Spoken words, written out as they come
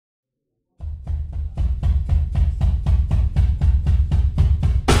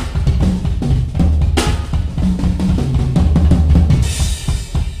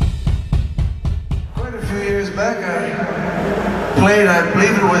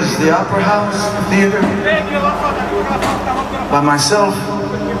was the Opera House Theater by myself.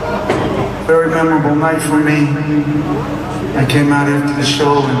 Very memorable night for me. I came out after the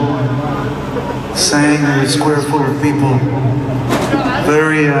show and sang to a square full of people.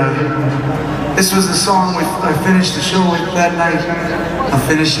 This was the song I finished the show with that night. I'll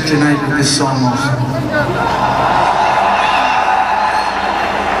finish it tonight with this song also.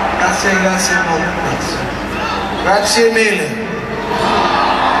 Grazie, grazie molto. Grazie mille.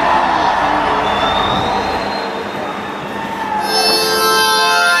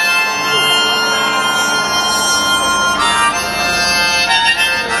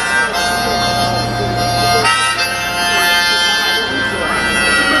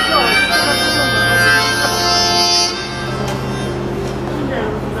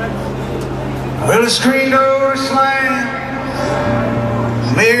 Well, the screen door slam,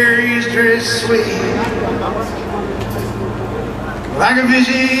 Mary's dress sweet. Like a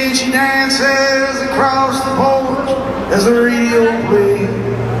vision, she dances across the porch as the radio plays.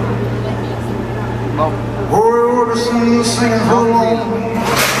 Roy Orbison singing for lonely.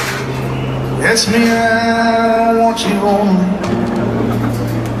 Yes, me, I want you only.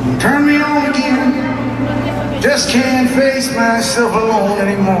 Turn me on again. Just can't face myself alone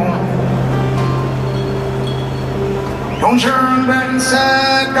anymore. Don't turn back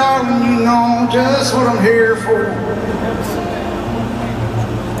inside, darling, you know just what I'm here for.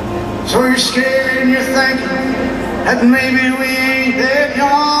 So you're scared and you're thinking that maybe we ain't that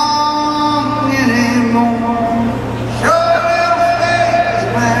young anymore. Your little face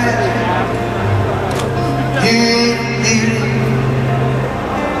magic, you ain't beauty.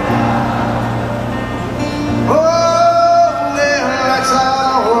 Oh, well, that's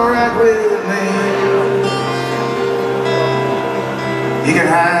all right with me. You can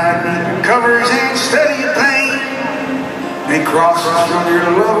hide beneath your covers and study your pain. Make crosses from your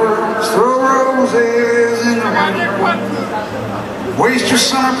lovers, throw roses in the rain. Waste your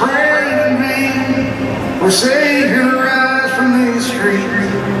summer praying in vain for Savior to rise from these streets.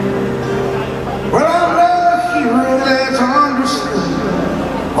 Well, I'm not a hero that's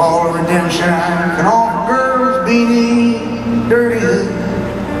understood. All of redemption can offer girls beneath dirty hood.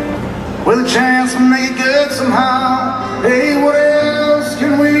 With a chance to make it good somehow. Hey, what else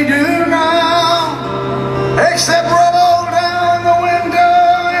can we do now? Except roll down the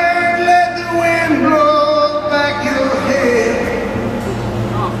window and let the wind blow back your head.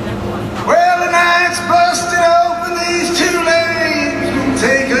 Well, the night's busted open, these two lanes can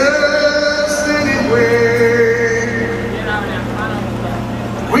take us anywhere.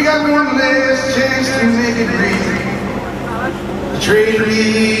 We got one last chance to make it real. Trade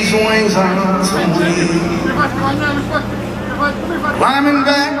these wings on some wings. Climbing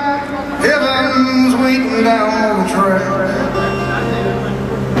back, heaven's waiting down the track.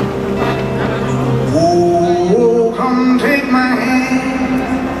 Oh, come take my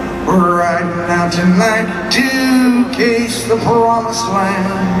hand. We're riding out tonight to case the promised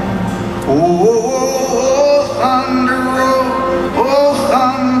land. Oh, thunder roll, oh,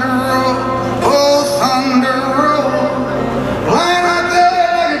 thunder roll, oh, thunder roll. Lying out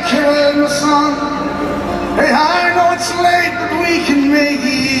there like a killer in the sun. Hey, I know it's late, but we can make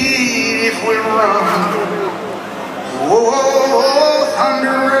it if we run. Oh,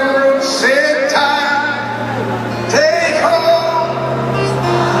 thunder roll, sit tight, take hold.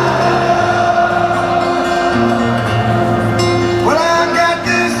 Well, I got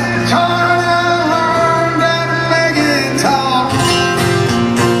this guitar and I learned how to make it talk.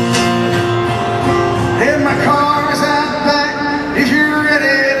 And my car's out back if you're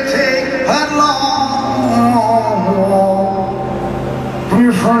ready to take that long walk. From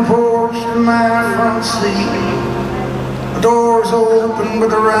your front porch to my front seat. The door's open, but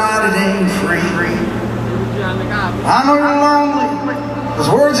the ride, it ain't free. I know you're lonely, those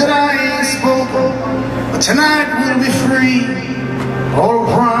words that I ain't spoken, but tonight we'll be free. All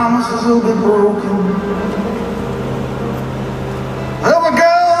the promises will be broken. There'll be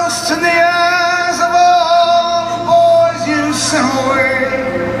ghosts in the eyes of all the boys you sent away.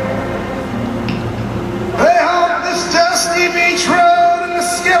 They haunt this dusty beach road and the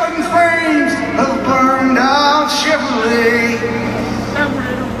skeleton frames of burned out Chevrolet.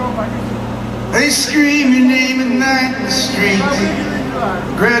 They scream your name at night in the street.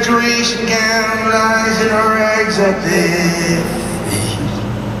 Graduation gown lies in rags at their feet.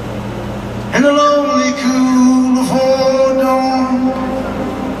 In the lonely cool before dawn,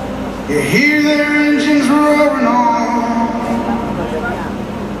 you hear their engines roaring on.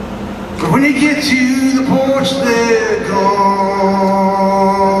 But when you get to the porch, they're gone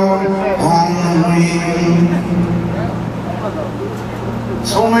on the wing.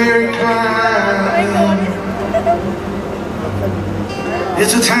 So Mary Klein,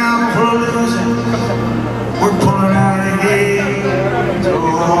 it's a town full of losers. We're pulling out ahead to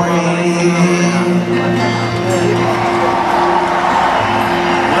win.